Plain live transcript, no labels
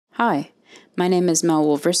Hi, my name is Mel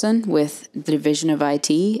Wolverson with the Division of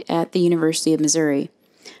IT at the University of Missouri.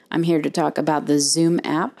 I'm here to talk about the Zoom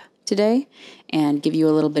app today and give you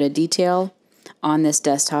a little bit of detail on this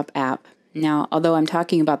desktop app. Now, although I'm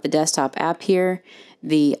talking about the desktop app here,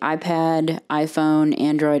 the iPad, iPhone,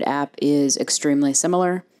 Android app is extremely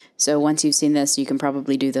similar. So once you've seen this, you can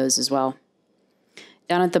probably do those as well.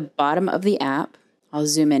 Down at the bottom of the app, I'll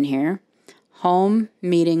zoom in here. Home,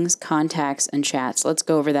 meetings, contacts, and chats. Let's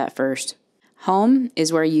go over that first. Home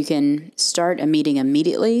is where you can start a meeting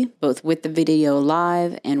immediately, both with the video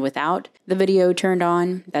live and without the video turned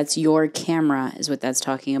on. That's your camera is what that's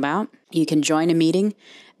talking about. You can join a meeting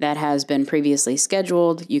that has been previously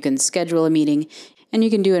scheduled. You can schedule a meeting, and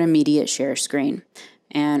you can do an immediate share screen.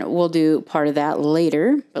 And we'll do part of that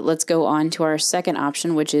later, but let's go on to our second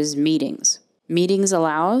option, which is meetings. Meetings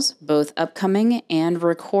allows both upcoming and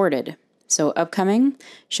recorded. So upcoming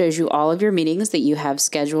shows you all of your meetings that you have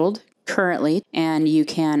scheduled currently, and you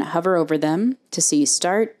can hover over them to see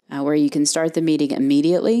start, where you can start the meeting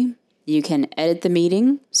immediately. You can edit the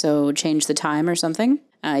meeting, so change the time or something.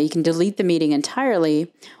 You can delete the meeting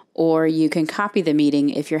entirely, or you can copy the meeting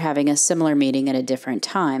if you're having a similar meeting at a different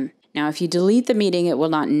time. Now, if you delete the meeting, it will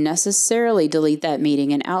not necessarily delete that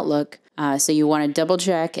meeting in Outlook. So you want to double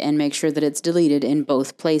check and make sure that it's deleted in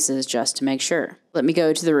both places just to make sure. Let me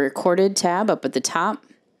go to the recorded tab up at the top.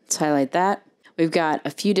 Let's highlight that. We've got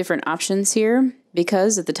a few different options here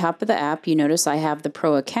because at the top of the app, you notice I have the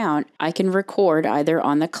Pro account. I can record either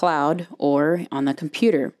on the cloud or on the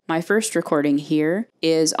computer. My first recording here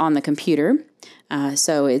is on the computer.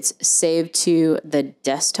 So it's saved to the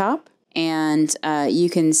desktop. And you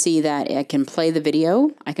can see that I can play the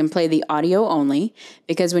video. I can play the audio only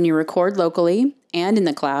because when you record locally and in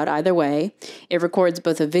the cloud, either way, it records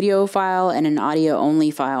both a video file and an audio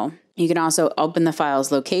only file. You can also open the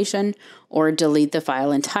file's location or delete the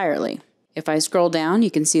file entirely. If I scroll down,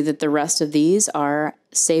 you can see that the rest of these are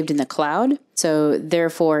saved in the cloud. So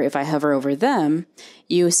therefore, if I hover over them,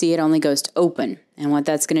 you see it only goes to open. And what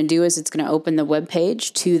that's going to do is it's going to open the web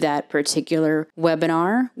page to that particular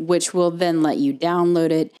webinar, which will then let you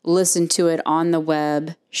download it, listen to it on the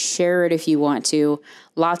web, share it if you want to.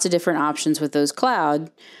 Lots of different options with those cloud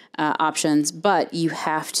options, but you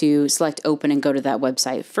have to select open and go to that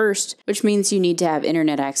website first, which means you need to have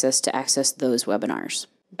internet access to access those webinars.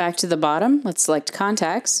 Back to the bottom, let's select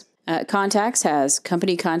contacts. Contacts has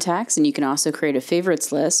company contacts, and you can also create a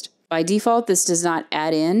favorites list. By default, this does not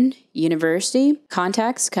add in university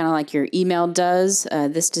contacts, kind of like your email does.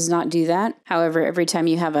 This does not do that. However, every time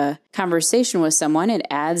you have a conversation with someone, it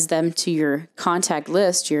adds them to your contact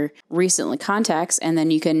list, your recent contacts, and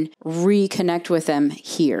then you can reconnect with them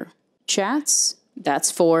here. Chats, that's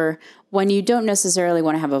for when you don't necessarily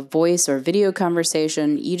want to have a voice or video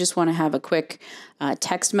conversation, you just want to have a quick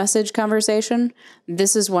text message conversation.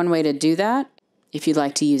 This is one way to do that if you'd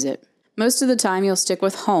like to use it. Most of the time, you'll stick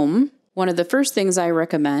with home. One of the first things I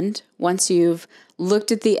recommend, once you've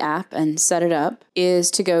looked at the app and set it up,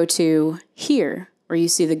 is to go to here, where you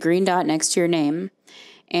see the green dot next to your name,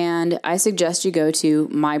 and I suggest you go to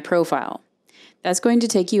My Profile. That's going to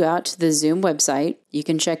take you out to the Zoom website. You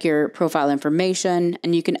can check your profile information,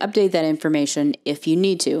 and you can update that information if you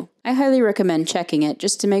need to. I highly recommend checking it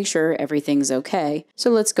just to make sure everything's okay, so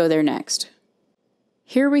let's go there next.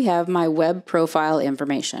 Here we have my web profile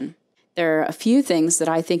information. There are a few things that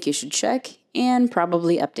I think you should check and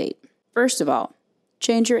probably update. First of all,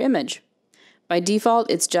 change your image. By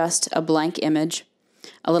default, it's just a blank image,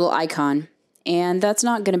 a little icon, and that's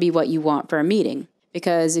not going to be what you want for a meeting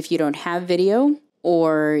because if you don't have video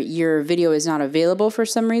or your video is not available for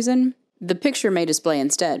some reason, the picture may display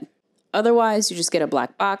instead. Otherwise, you just get a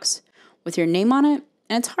black box with your name on it,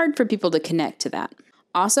 and it's hard for people to connect to that.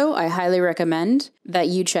 Also, I highly recommend that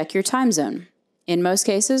you check your time zone. In most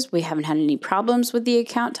cases, we haven't had any problems with the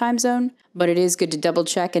account time zone, but it is good to double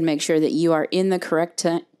check and make sure that you are in the correct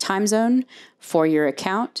time zone for your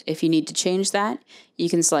account. If you need to change that, you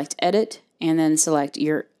can select Edit and then select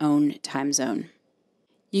your own time zone.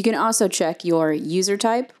 You can also check your user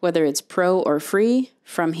type, whether it's Pro or Free,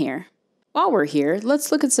 from here. While we're here,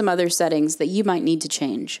 let's look at some other settings that you might need to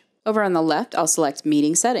change. Over on the left, I'll select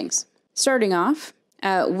Meeting Settings. Starting off,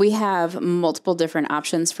 we have multiple different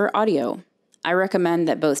options for audio. I recommend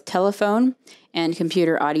that both telephone and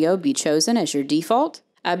computer audio be chosen as your default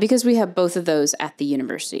because we have both of those at the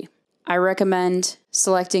university. I recommend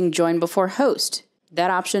selecting Join Before Host.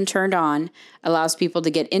 That option turned on allows people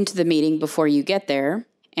to get into the meeting before you get there,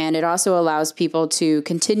 and it also allows people to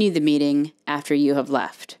continue the meeting after you have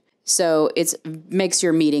left. So it makes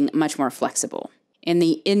your meeting much more flexible. In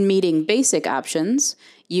the in-meeting basic options,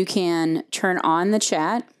 you can turn on the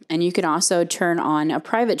chat And you can also turn on a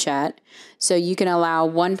private chat, so you can allow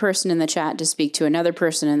one person in the chat to speak to another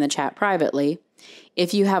person in the chat privately.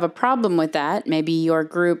 If you have a problem with that, maybe your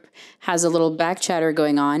group has a little back chatter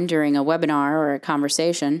going on during a webinar or a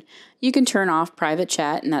conversation, you can turn off private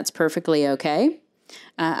chat, and that's perfectly okay.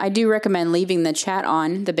 I do recommend leaving the chat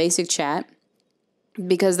on, the basic chat,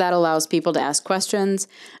 because that allows people to ask questions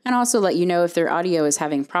and also let you know if their audio is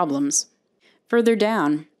having problems. Further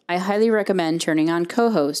down, I highly recommend turning on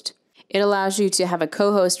co-host. It allows you to have a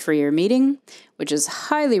co-host for your meeting, which is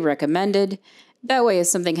highly recommended. That way, if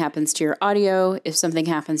something happens to your audio, if something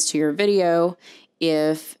happens to your video,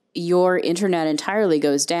 if your internet entirely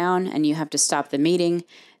goes down and you have to stop the meeting,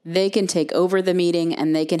 they can take over the meeting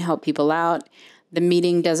and they can help people out. The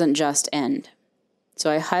meeting doesn't just end.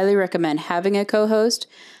 So I highly recommend having a co-host.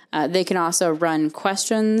 They can also run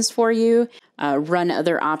questions for you, run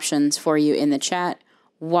other options for you in the chat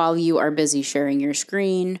while you are busy sharing your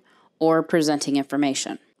screen or presenting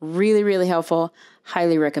information. Really, really helpful.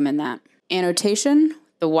 Highly recommend that. Annotation,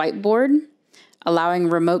 the whiteboard, allowing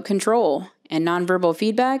remote control, and nonverbal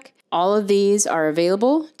feedback. All of these are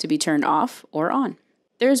available to be turned off or on.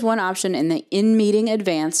 There's one option in the in-meeting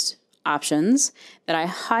advanced options that I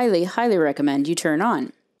highly, highly recommend you turn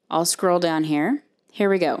on. I'll scroll down here. Here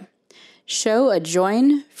we go. Show a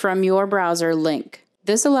join from your browser link.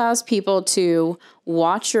 This allows people to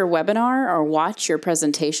watch your webinar or watch your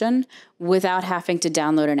presentation without having to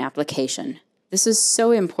download an application. This is so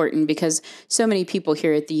important because so many people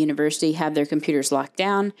here at the university have their computers locked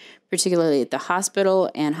down, particularly at the hospital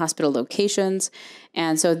and hospital locations.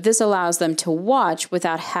 And so this allows them to watch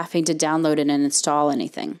without having to download and install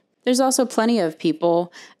anything. There's also plenty of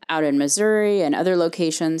people out in Missouri and other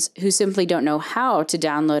locations who simply don't know how to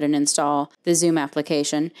download and install the Zoom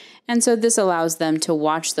application. And so this allows them to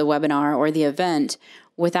watch the webinar or the event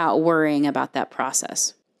without worrying about that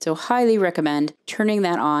process. So highly recommend turning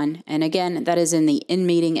that on. And again, that is in the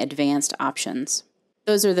in-meeting advanced options.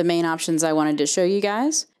 Those are the main options I wanted to show you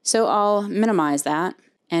guys. So I'll minimize that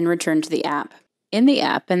and return to the app. In the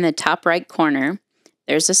app, in the top right corner,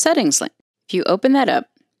 there's a settings link. If you open that up,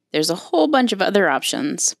 there's a whole bunch of other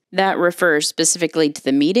options that refer specifically to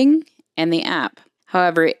the meeting and the app.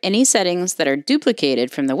 However, any settings that are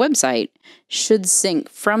duplicated from the website should sync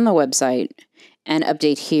from the website and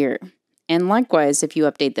update here. And likewise, if you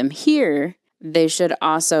update them here, they should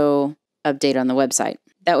also update on the website.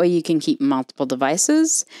 That way you can keep multiple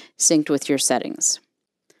devices synced with your settings.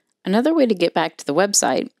 Another way to get back to the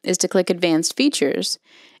website is to click Advanced Features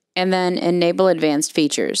and then Enable Advanced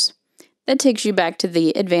Features. That takes you back to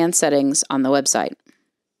the advanced settings on the website.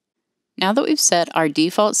 Now that we've set our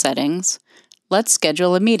default settings, let's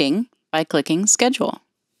schedule a meeting by clicking Schedule.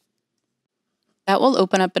 That will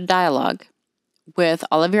open up a dialog with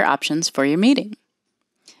all of your options for your meeting.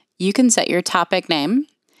 You can set your topic name.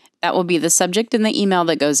 That will be the subject in the email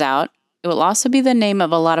that goes out. It will also be the name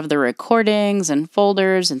of a lot of the recordings and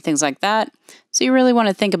folders and things like that, so you really want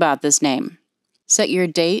to think about this name. Set your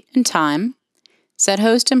date and time. Set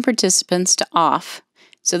host and participants to off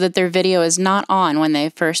so that their video is not on when they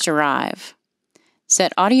first arrive.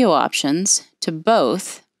 Set audio options to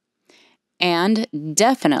both, and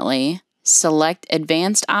definitely select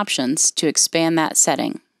advanced options to expand that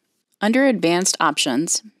setting. Under advanced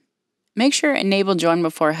options, make sure Enable Join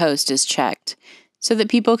Before Host is checked so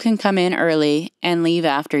that people can come in early and leave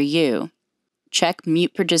after you. Check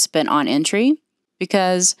Mute Participant on Entry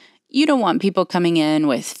because you don't want people coming in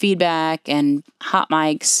with feedback and hot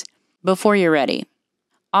mics before you're ready.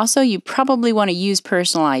 Also, you probably want to use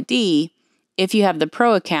Personal ID if you have the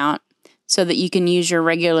Pro account so that you can use your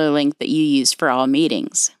regular link that you use for all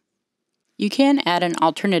meetings. You can add an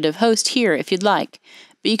alternative host here if you'd like,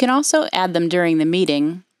 but you can also add them during the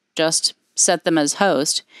meeting. Just set them as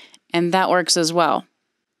host, and that works as well.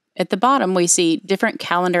 At the bottom, we see different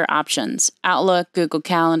calendar options: Outlook, Google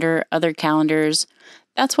Calendar, other calendars.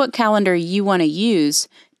 That's what calendar you want to use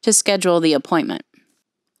to schedule the appointment.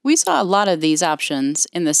 We saw a lot of these options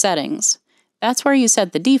in the settings. That's where you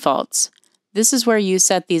set the defaults. This is where you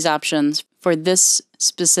set these options for this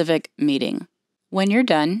specific meeting. When you're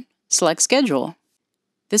done, select Schedule.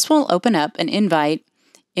 This will open up an invite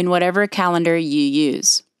in whatever calendar you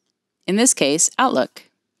use. In this case, Outlook.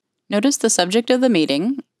 Notice the subject of the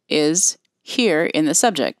meeting is here in the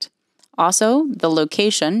subject. Also, the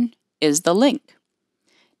location is the link.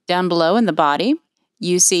 Down below in the body,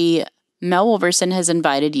 you see Mel Wolverson has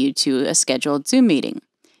invited you to a scheduled Zoom meeting.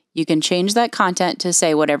 You can change that content to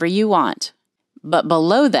say whatever you want, but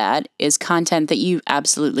below that is content that you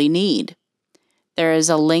absolutely need. There is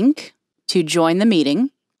a link to join the meeting,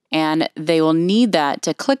 and they will need that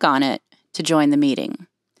to click on it to join the meeting.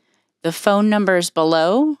 The phone numbers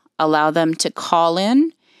below allow them to call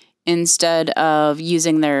in instead of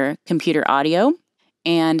using their computer audio.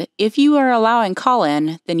 And if you are allowing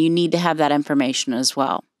call-in, then you need to have that information as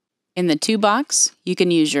well. In the to box, you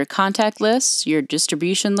can use your contact lists, your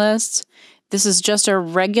distribution lists. This is just a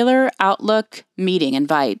regular Outlook meeting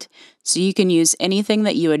invite, so you can use anything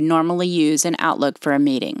that you would normally use in Outlook for a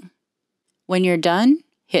meeting. When you're done,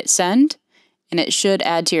 hit send, and it should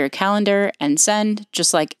add to your calendar and send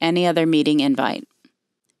just like any other meeting invite.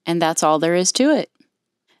 And that's all there is to it.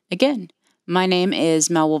 Again, my name is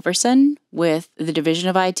Mel Wolverson with the Division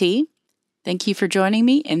of IT. Thank you for joining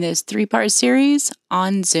me in this 3-part series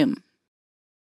on Zoom.